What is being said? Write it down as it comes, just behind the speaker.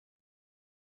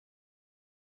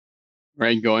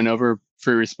Right, going over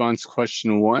free response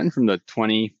question 1 from the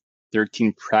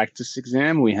 2013 practice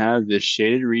exam, we have this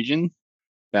shaded region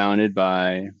bounded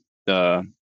by the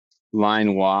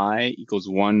line y equals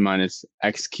 1 minus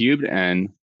x cubed, and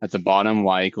at the bottom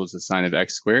y equals the sine of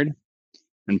x squared.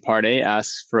 And part A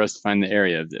asks for us to find the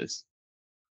area of this.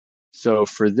 So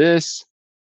for this,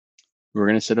 we're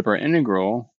going to set up our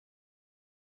integral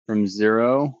from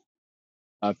 0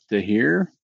 up to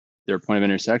here, their point of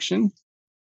intersection.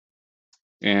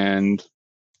 And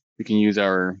we can use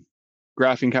our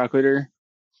graphing calculator,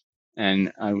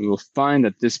 and we will find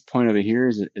that this point over here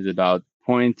is about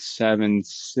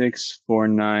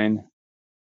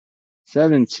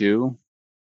 0.764972,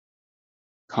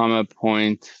 comma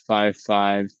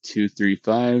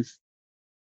 0.55235,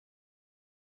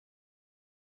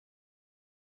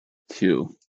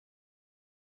 2.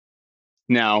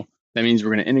 Now, that means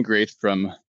we're going to integrate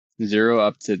from 0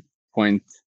 up to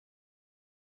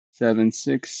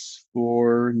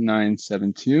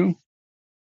 0.764972.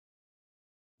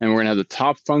 And we're going to have the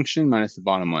top function minus the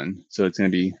bottom one. So it's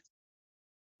going to be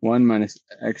 1 minus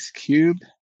x cubed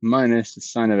minus the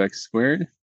sine of x squared.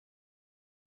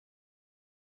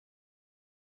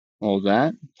 All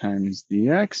that times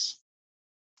dx.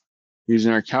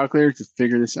 Using our calculator to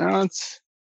figure this out,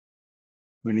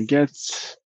 we're going to get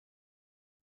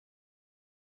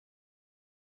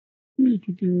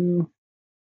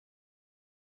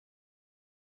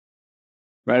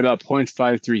right about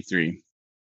 0.533.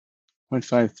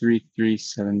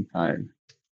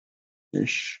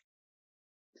 0.53375-ish.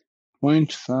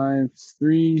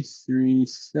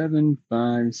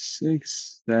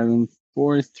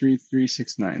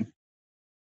 0.5337567433369.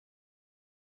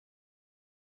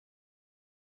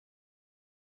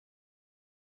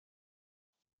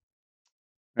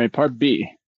 All right, part B.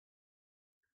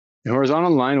 The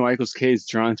horizontal line y equals k is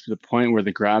drawn to the point where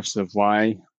the graphs of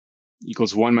y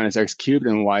equals 1 minus x cubed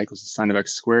and y equals the sine of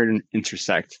x squared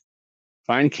intersect.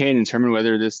 Find k and determine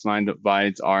whether this line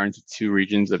divides R into 2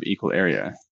 regions of equal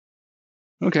area.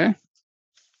 Okay.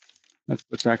 Let's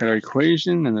look back at our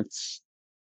equation and let's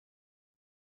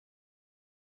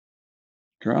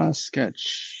draw a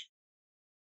sketch.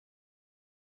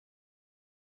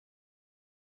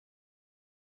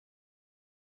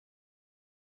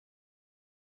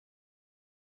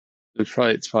 It's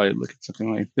probably look at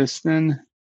something like this then.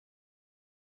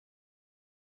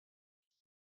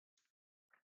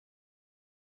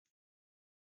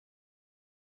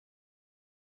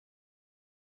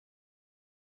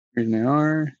 Here's my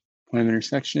R, point of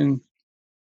intersection.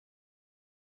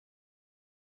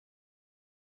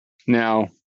 Now,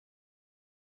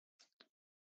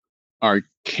 our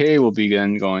K will be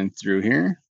then going through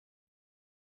here,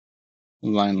 a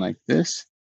line like this.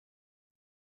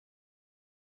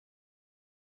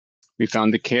 We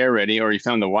found the K already, or we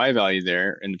found the Y value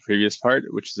there in the previous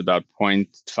part, which is about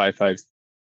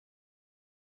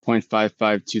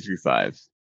 0.55235.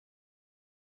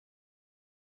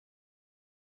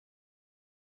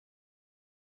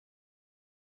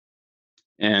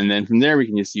 And then from there, we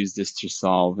can just use this to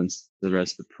solve the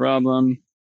rest of the problem.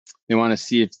 We want to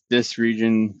see if this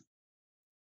region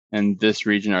and this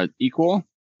region are equal.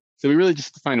 So we really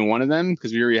just define one of them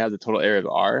because we already have the total area of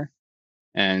R.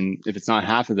 And if it's not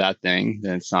half of that thing,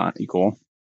 then it's not equal.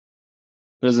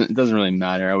 It doesn't really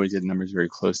matter. I always get numbers very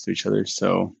close to each other.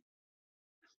 So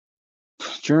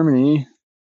Germany,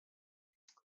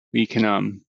 we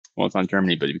can, well, it's not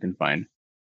Germany, but we can find,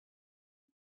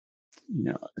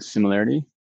 a similarity.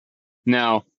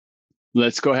 Now,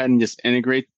 let's go ahead and just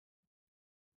integrate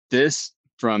this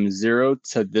from 0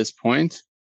 to this point.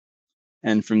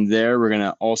 And from there, we're going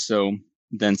to also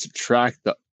then subtract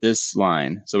this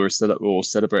line. So we'll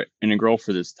set up our integral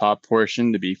for this top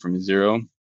portion to be from 0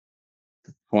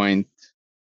 to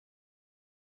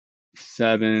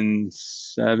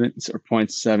 0.77 or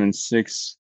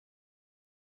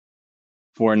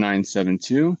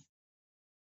 0.764972.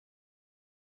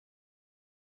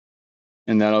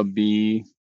 And that'll be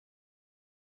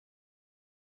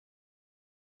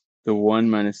the 1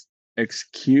 minus x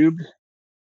cubed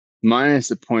minus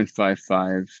the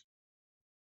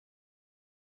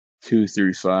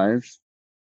 0.55235.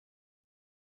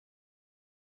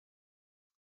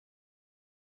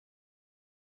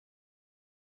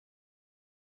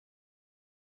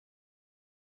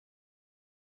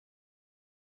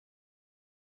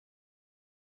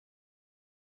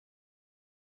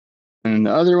 And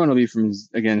the other one will be from 0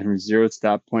 to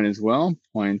that point as well,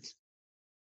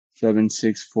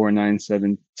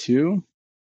 0.764972.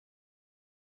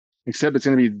 Except it's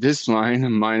going to be this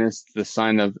line minus the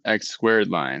sine of x squared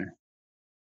line.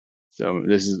 So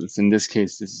in this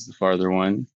case, this is the farther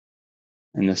one.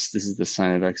 And this is the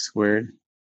sine of x squared.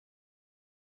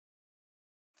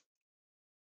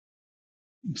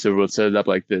 So we'll set it up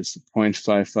like this: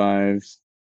 0.55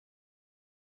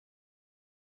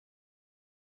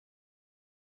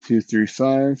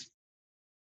 235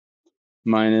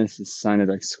 minus the sine of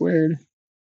x squared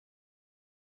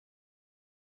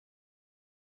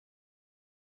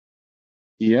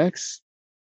dx.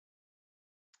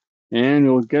 And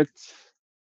we'll get,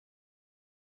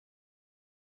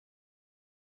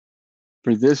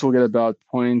 for this, we'll get about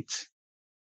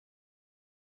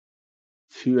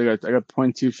 0.2, I got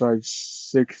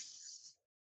 0.256,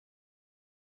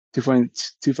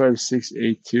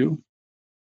 2.25682.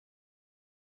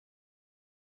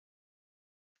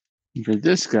 And for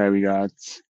this guy, we got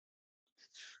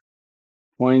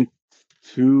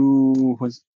 0.2,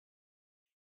 was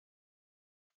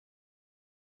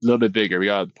a little bit bigger. We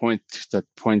got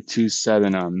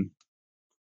 0.27,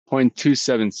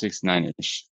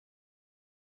 0.2769-ish.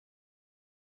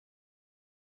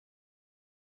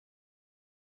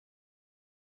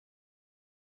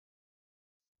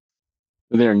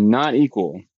 So they're not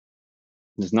equal.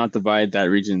 Does not divide that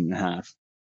region in half.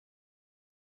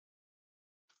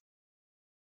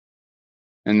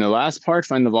 And the last part,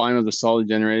 find the volume of the solid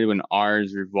generated when R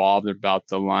is revolved about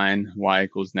the line y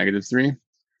equals -3.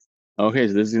 Okay,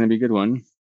 so this is going to be a good one.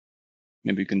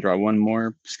 Maybe we can draw one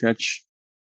more sketch.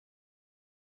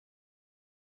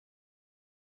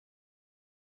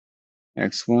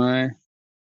 X, Y.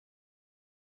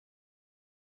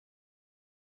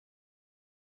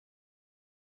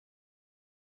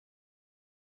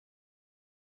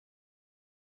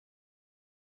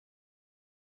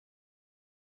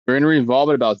 We're going to revolve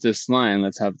it about this line.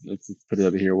 Let's put it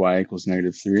over here, y equals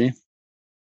 -3.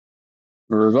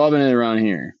 We're revolving it around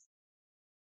here.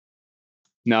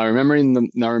 Now remembering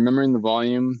the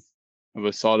volume of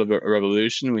a solid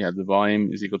revolution, we have the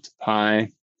volume is equal to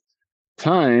pi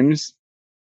times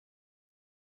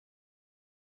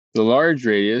the large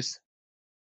radius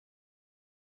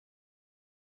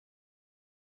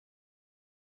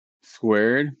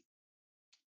squared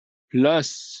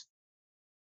plus,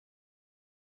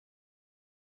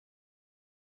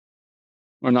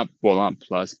 or not, well, not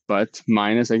plus, but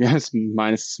minus, I guess,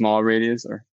 minus small radius,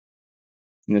 or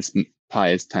and this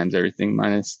pi is times everything,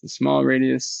 minus the small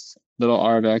radius, little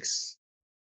r of x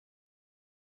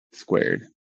squared.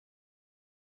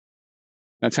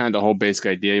 That's kind of the whole basic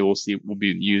idea we'll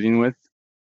be using with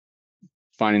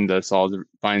finding the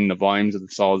volumes of the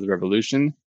solids of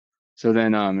revolution. So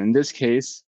then in this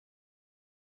case,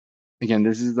 again,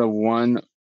 this is the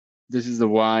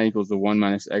y equals the 1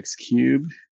 minus x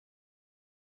cubed.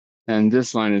 And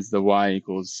this line is the y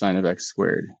equals sine of x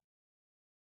squared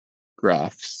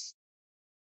graphs.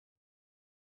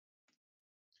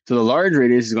 So the large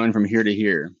radius is going from here to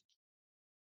here.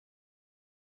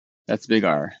 That's big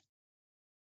R.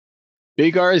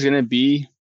 Big R is going to be,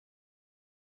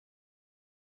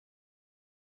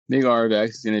 big R of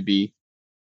x is going to be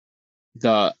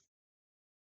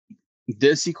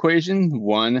this equation,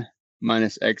 1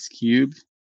 minus x cubed,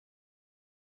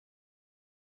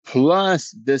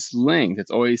 plus this length that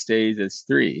always stays as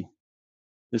 3.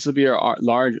 This will be our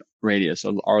large radius,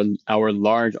 so our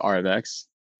large R of x.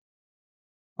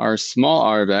 Our small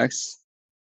R of x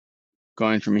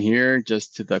going from here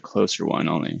just to the closer one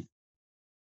only.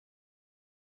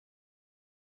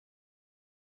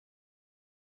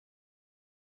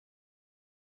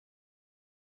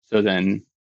 So then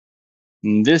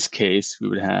in this case, we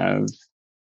would have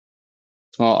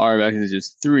small R of x is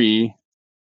just 3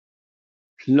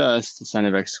 plus the sine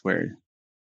of x squared.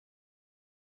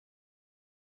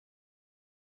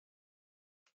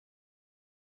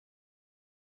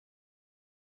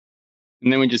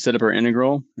 And then we just set up our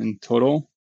integral in total.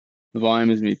 The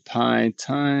volume is going to be pi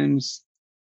times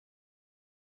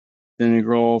the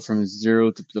integral from 0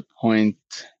 to the point.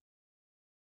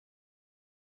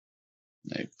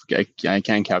 I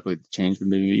can't calculate the change, but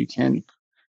maybe you can.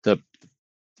 The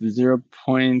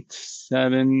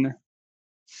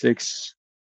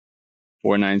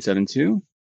 0.764972.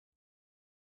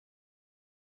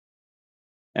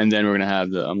 And then we're going to have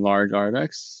the large R of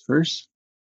x first.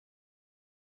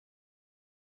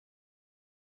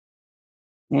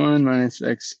 1 minus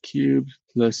x cubed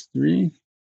plus 3.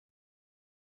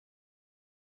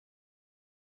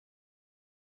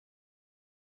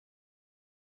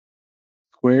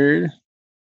 Squared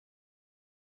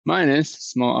minus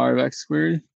small r of x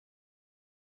squared.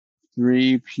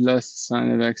 3 plus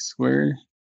sine of x squared.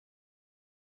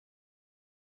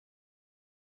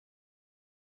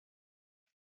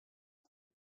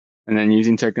 And then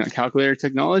using calculator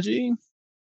technology,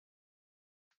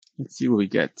 let's see what we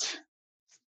get.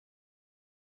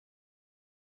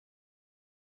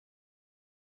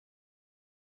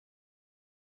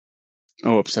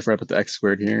 Oh, oops, I forgot to put the x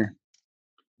squared here.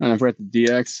 And I forgot the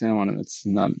dx. I don't want to, it's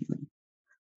not,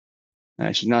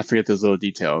 I should not forget those little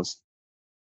details.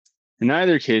 In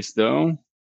either case, though,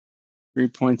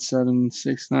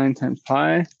 3.769 times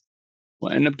pi will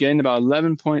end up getting about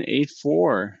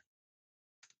 11.84.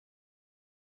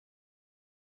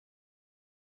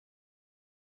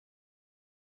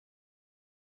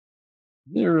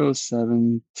 Zero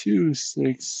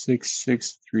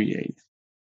 0.7266638.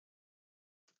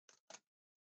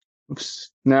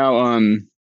 Oops. Now,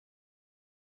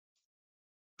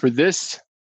 for this,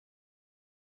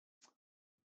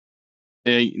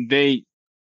 they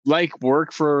like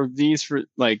work for these for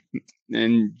like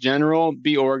in general.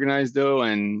 Be organized though,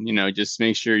 and just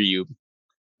make sure you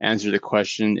answer the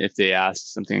question if they ask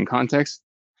something in context.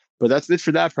 But that's it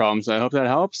for that problem. So I hope that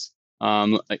helps.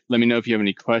 Let me know if you have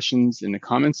any questions in the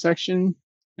comments section,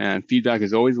 and feedback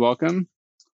is always welcome.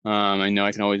 I know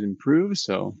I can always improve,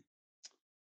 so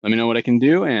let me know what I can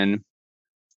do, and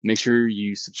make sure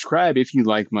you subscribe if you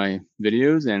like my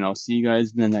videos, and I'll see you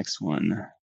guys in the next one.